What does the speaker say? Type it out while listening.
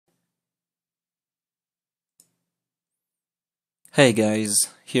Hey guys,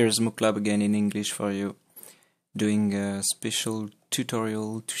 here's MoukLab again in English for you, doing a special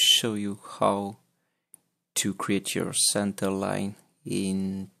tutorial to show you how to create your Centerline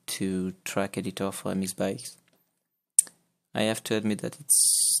into track editor for MX bikes. I have to admit that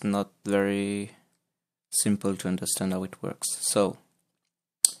it's not very simple to understand how it works. So,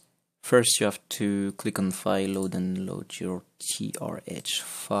 first you have to click on File, Load, and load your TRH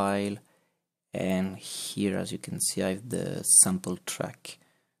file. And here, as you can see, I have the sample track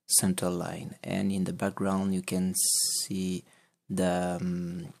Centerline, and in the background you can see the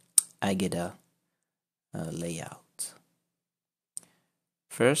Ageda layout.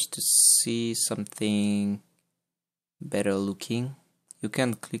 First, to see something better looking, you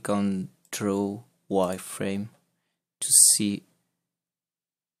can click on Draw Wireframe to see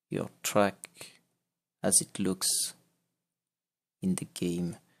your track as it looks in the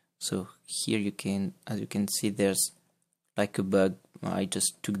game. So here you can, as you can see, there's like a bug. I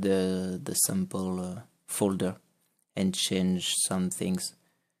just took the sample folder and changed some things.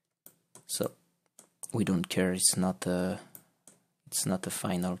 So we don't care. It's not a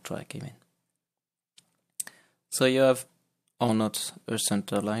final track. I mean, so you have or not a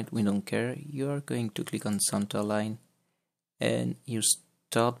Centerline. We don't care. You are going to click on Centerline, and you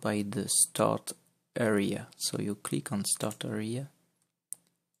start by the start area. So you click on start area.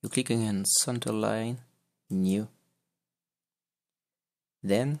 You click on Centerline, New.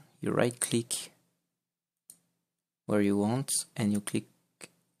 Then you right click where you want and you click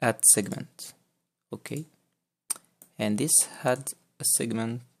Add Segment. Okay. And this had a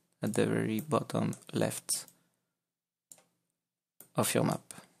segment at the very bottom left of your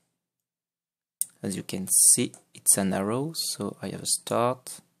map. As you can see, it's an arrow, so I have a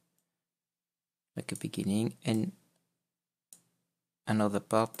start, like a beginning, and another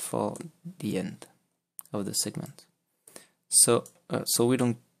part for the end of the segment. So we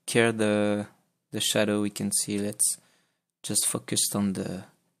don't care the shadow we can see. Let's just focus on the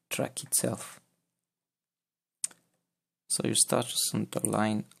track itself. So you start a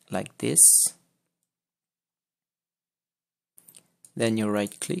Centerline like this. Then you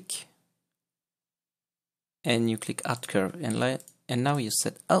right click and you click Add Curve, and now you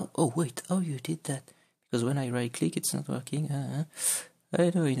said, oh wait, you did that. Because when I right click it's not working. I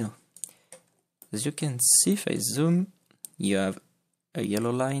know. As you can see, if I zoom, you have a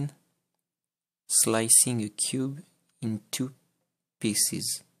yellow line slicing a cube in two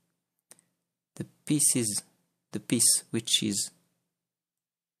pieces. The piece which is,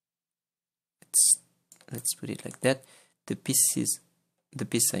 let's put it like that, the piece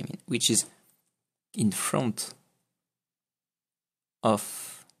which is in front of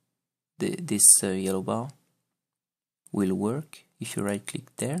this yellow bar will work. If you right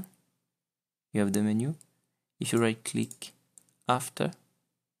click there, you have the menu. If you right click after,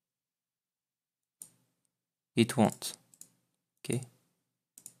 it won't. Okay,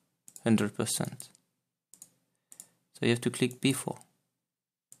 100%. So you have to click before.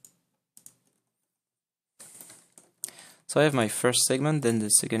 So I have my first segment, then the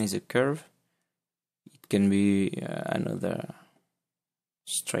second is a curve. It can be another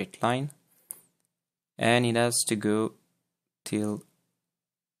straight line, and it has to go till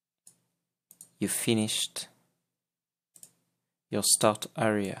you finished your start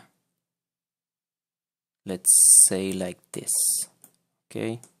area. Let's say like this.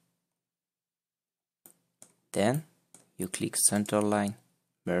 Okay, then you click Centerline,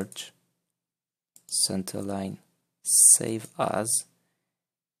 merge, Centerline, save as,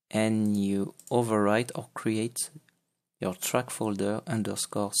 and you overwrite or create your track folder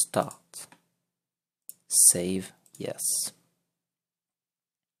 _ start. Save, yes.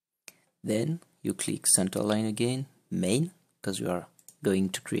 Then you click Centerline again, main, because you are going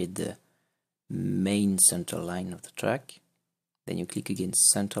to create the main Centerline of the track. Then you click again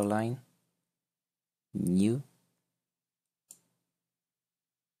Centerline, new.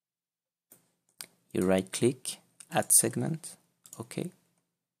 You right click, add segment, okay.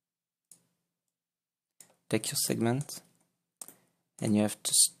 Take your segment, and you have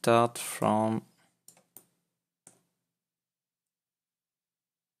to start from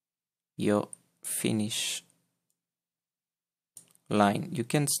your finish line. You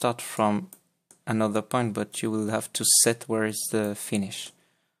can start from another point, but you will have to set where is the finish.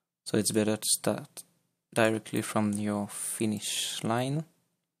 So it's better to start directly from your finish line.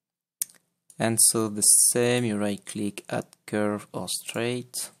 And so the same, you right click, add curve or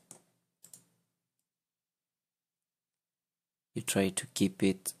straight. You try to keep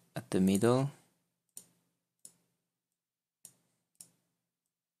it at the middle.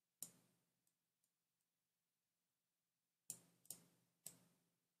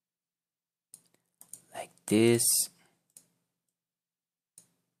 this,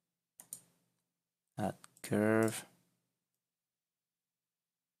 add curve,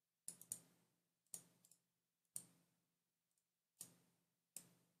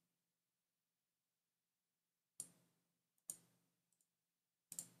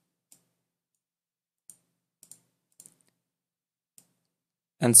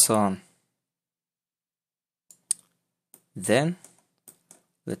 and so on. Then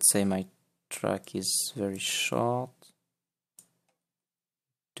let's say my track is very short,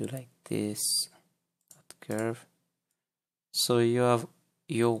 do like this, add curve. So you have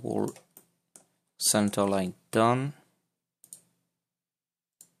your whole center line done.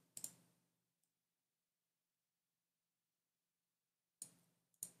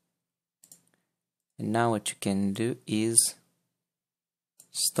 And now what you can do is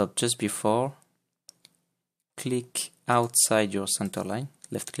stop just before, click outside your center line,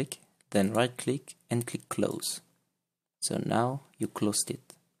 left click, then right click and click close. So now you closed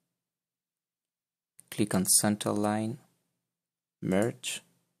it. Click on center line, merge,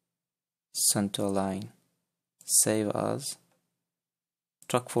 center line, save as,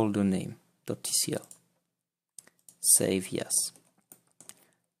 track folder name .tcl, save yes.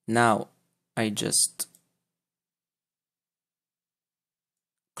 Now I just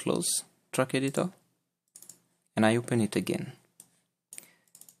close track editor and I open it again.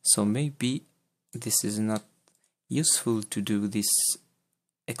 So maybe this is not useful to do this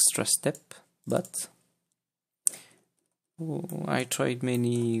extra step, but I tried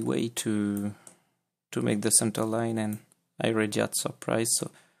many ways to make the center line and I already had surprise,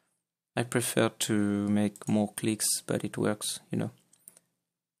 so I prefer to make more clicks, but it works, you know.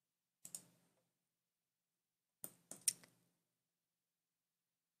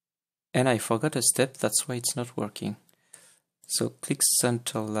 And I forgot a step, that's why it's not working. So click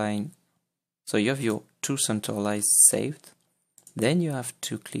center line. So you have your two center lines saved. Then you have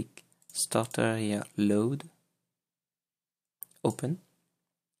to click start area, load, open.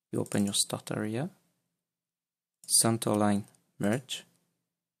 You open your start area, center line, merge.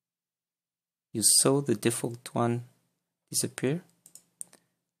 You saw the default one disappear.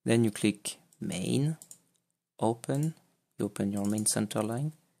 Then you click main, open. You open your main center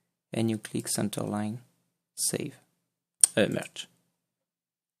line. And you click center line, save, merge.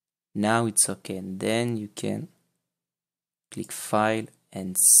 Now it's okay, and then you can click file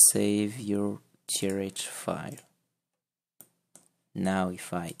and save your TRH file. Now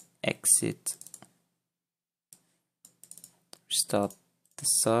if I exit, restart the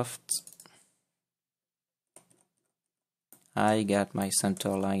soft, I got my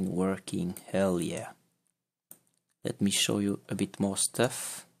center line working, hell yeah. Let me show you a bit more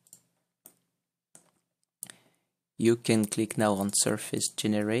stuff. You can click now on surface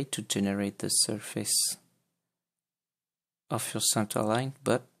generate to generate the surface of your center line,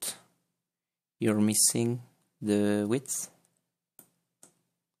 but you're missing the width.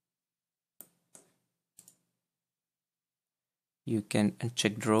 You can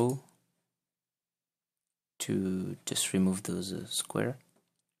uncheck draw to just remove those square.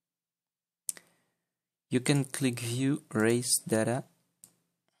 You can click view race data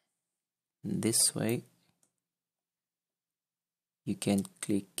this way. You can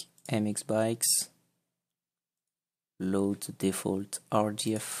click MX bikes, load the default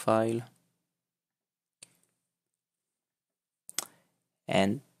RGF file,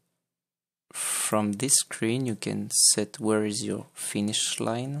 and from this screen you can set where is your finish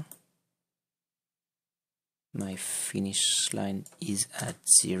line. My finish line is at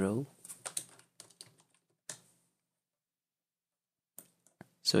 0.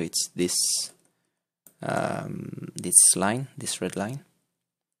 So it's this line, this red line.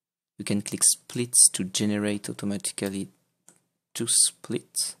 You can click splits to generate automatically 2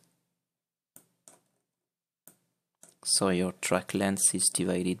 splits. So your track length is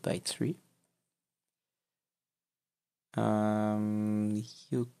divided by 3.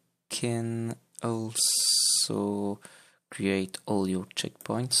 You can also create all your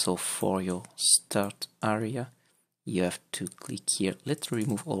checkpoints. So for your start area, you have to click here. Let's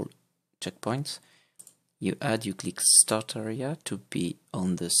remove all checkpoints. You click start area to be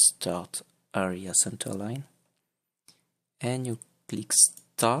on the start area center line. And you click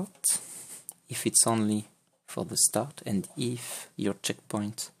start if it's only for the start, and if your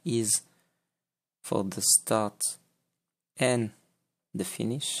checkpoint is for the start and the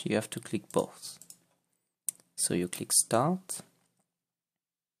finish, you have to click both. So you click start,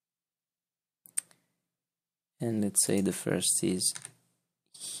 and let's say the first is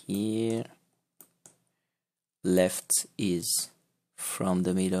here, left is from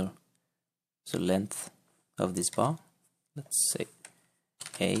the middle, the length of this bar. Let's say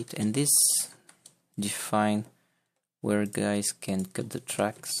 8, and this define where guys can cut the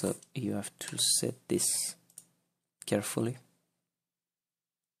track, so you have to set this carefully.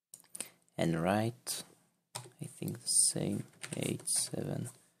 And right, I think the same, 8, 7.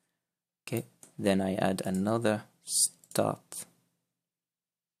 Okay, then I add another start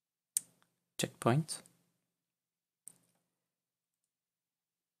checkpoint.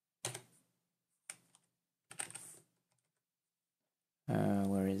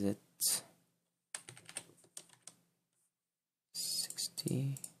 Where is it?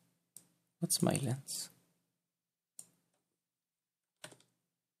 60. What's my lens?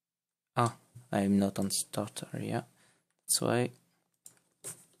 Ah, I'm not on start area. That's why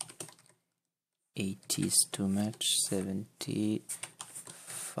 80 is too much.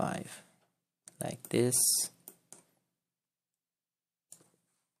 75. Like this.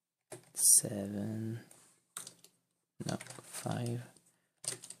 7. No, 5.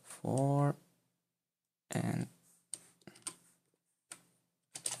 4. And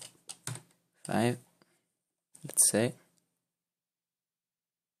 5, let's say.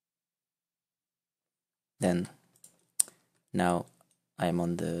 Then now I'm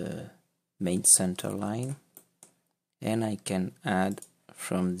on the main center line, and I can add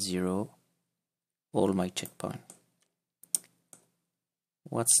from 0 all my checkpoint.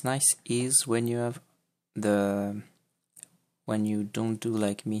 What's nice is when you have when you don't do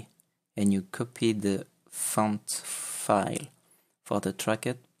like me and you copy the font file for the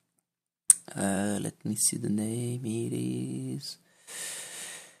tracket. Let me see the name. It is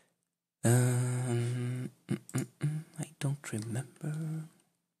I don't remember.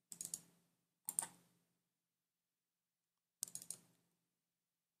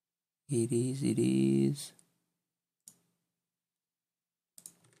 It is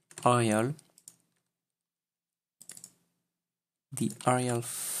Arial. The Arial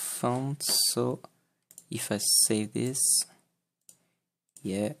font. So if I save this,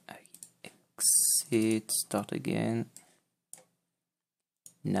 yeah, I exit, start again.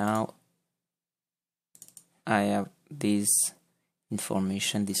 Now I have this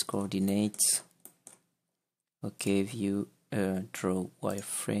information, these coordinates. Okay, view, draw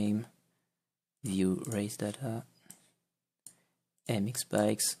wireframe, view race data, MX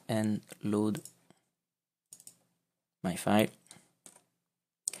bikes, and load my file.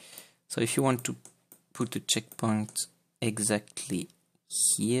 So if you want to put a checkpoint exactly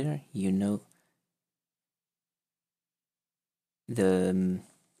here, you know the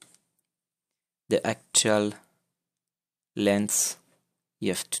actual length you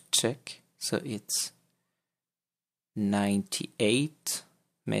have to check. So it's 98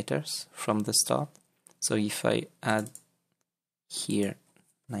 meters from the start. So if I add here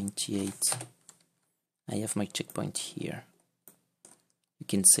 98, I have my checkpoint here. You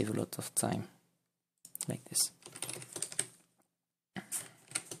can save a lot of time like this.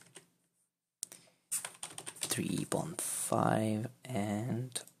 3.5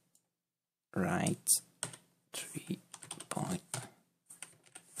 and right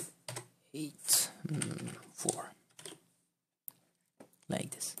 3.84 like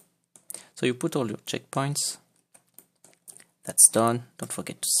this. So you put all your checkpoints. That's done. Don't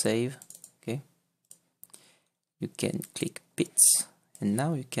forget to save. Okay. You can click pits, and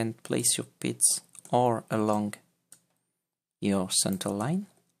now you can place your pits or along your center line,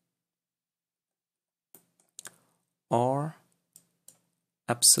 or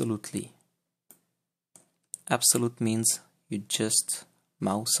absolutely. Absolute means you just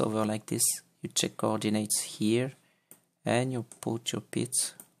mouse over like this, you check coordinates here, and you put your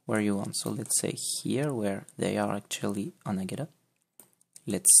pits where you want. So let's say here where they are actually on a getup.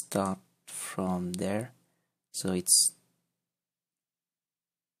 Let's start from there. So it's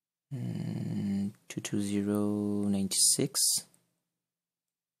 22096.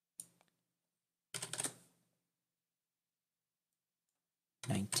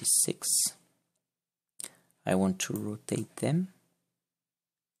 I want to rotate them.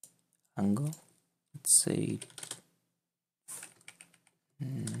 Angle. Let's say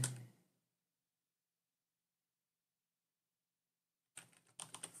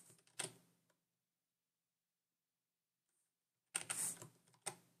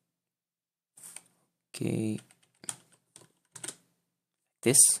okay,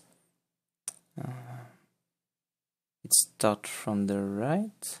 this. It starts from the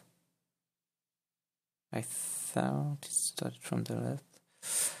right. I thought it started from the left.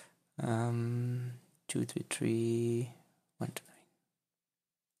 2, 3, 3, 1, 2, 9.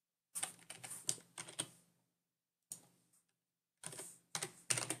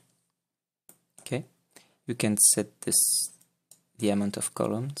 Okay, You can set the amount of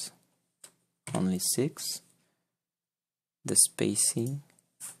columns, only 6, the spacing,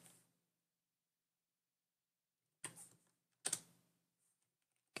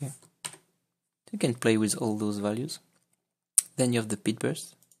 okay. You can play with all those values. Then you have the peak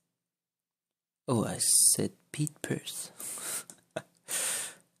burst. Oh, I said peak burst.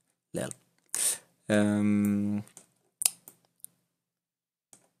 Lol.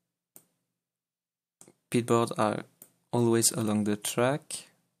 Pit boards are always along the track.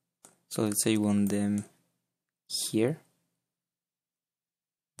 So let's say you want them here.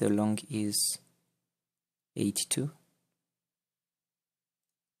 The long is 82.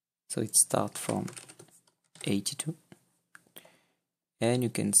 So it starts from 82. And you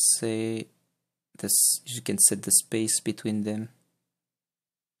can say this, you can set the space between them,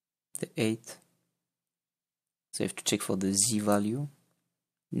 the 8. So you have to check for the Z value.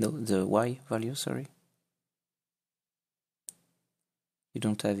 No, the Y value, sorry. You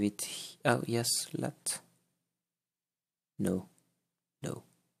don't have it. Oh, yes, lat. No, no.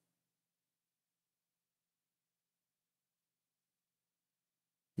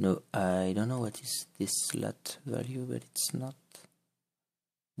 No, I don't know what is this lat value, but it's not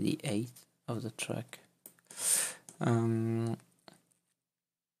the 8 of the track. I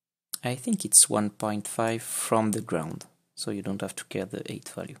think it's 1.5 from the ground, so you don't have to care the 8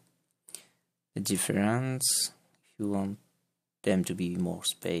 value. The difference, if you want them to be more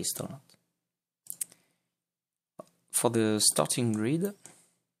spaced or not. For the starting grid,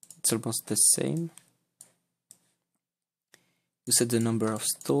 it's almost the same. You set the number of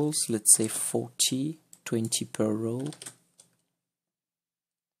stalls, let's say 40, 20 per row.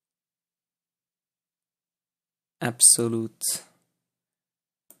 Absolute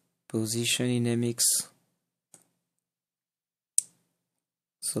position in MX.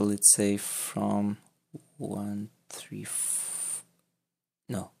 So let's say from 1, 3, 4,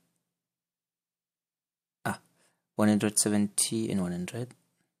 no. 170 and 100.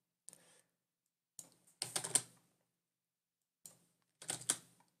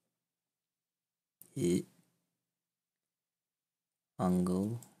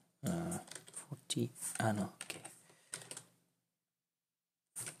 Angle 40. No, okay.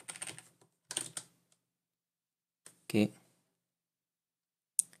 Okay.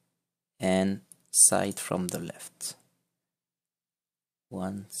 And side from the left.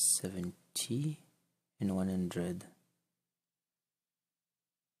 170 and 100.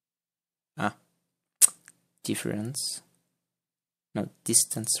 Difference. No,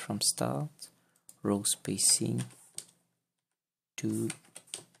 distance from start. Row spacing. 2,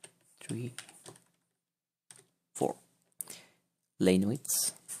 3, 4. Lane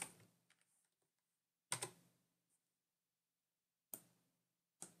width.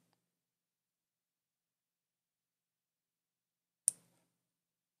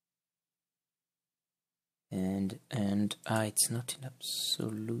 And it's not in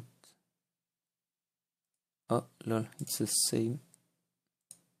absolute. Oh lol, it's the same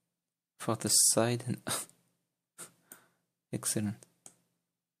for the side and excellent.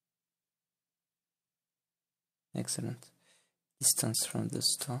 Excellent. Distance from the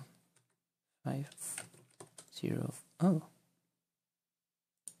start 5, 0. Oh,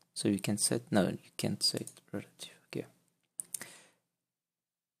 so you can set, no, you can't set relative. Okay.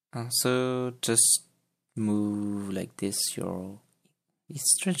 So just move like this.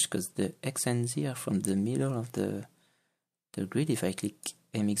 It's strange because the X and Z are from the middle of the grid. If I click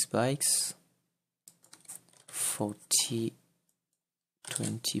MX bikes, 40,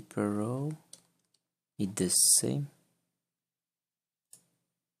 20 per row, it's the same.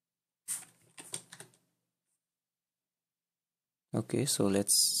 Okay, so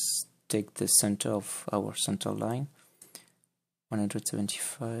let's take the center of our center line.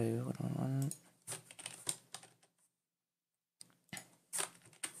 175, 111.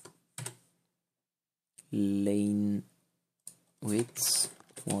 Lane width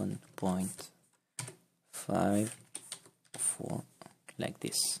 1.54, like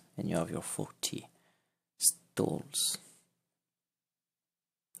this, and you have your 40 stalls.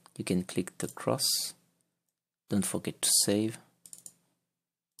 You can click the cross. Don't forget to save.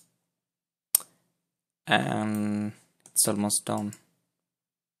 And it's almost done.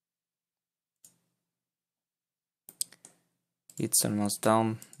 It's almost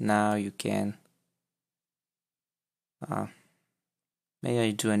done. Now you can may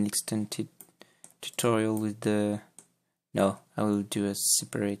I do an extended tutorial with the... No, I will do a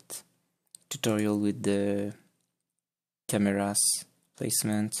separate tutorial with the cameras,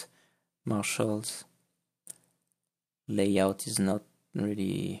 placement, marshals. Layout is not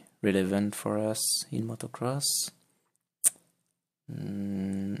really relevant for us in motocross.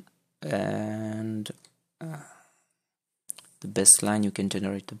 And the baseline, you can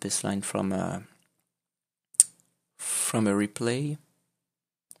generate the baseline from a replay.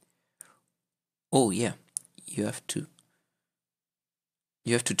 Oh yeah, you have to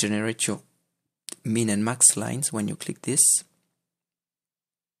generate your min and max lines. When you click this,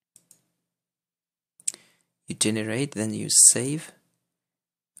 you generate, then you save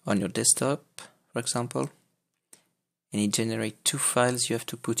on your desktop, for example, and it generates 2 files you have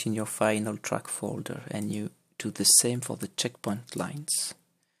to put in your final track folder, and you do the same for the checkpoint lines.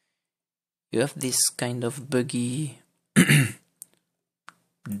 You have this kind of buggy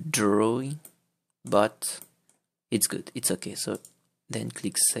drawing, but it's good, it's okay. So then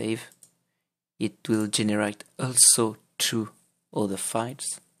click save. It will generate also 2 other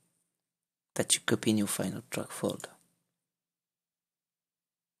files that you copy in your final track folder.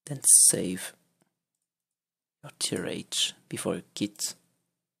 Then save your TRH before you quit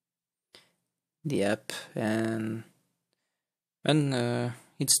the app, and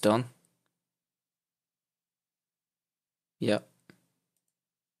it's done. Yeah,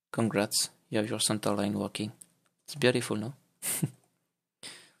 congrats, you have your Centerline working. It's beautiful, no?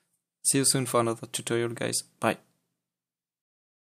 See you soon for another tutorial, guys. Bye.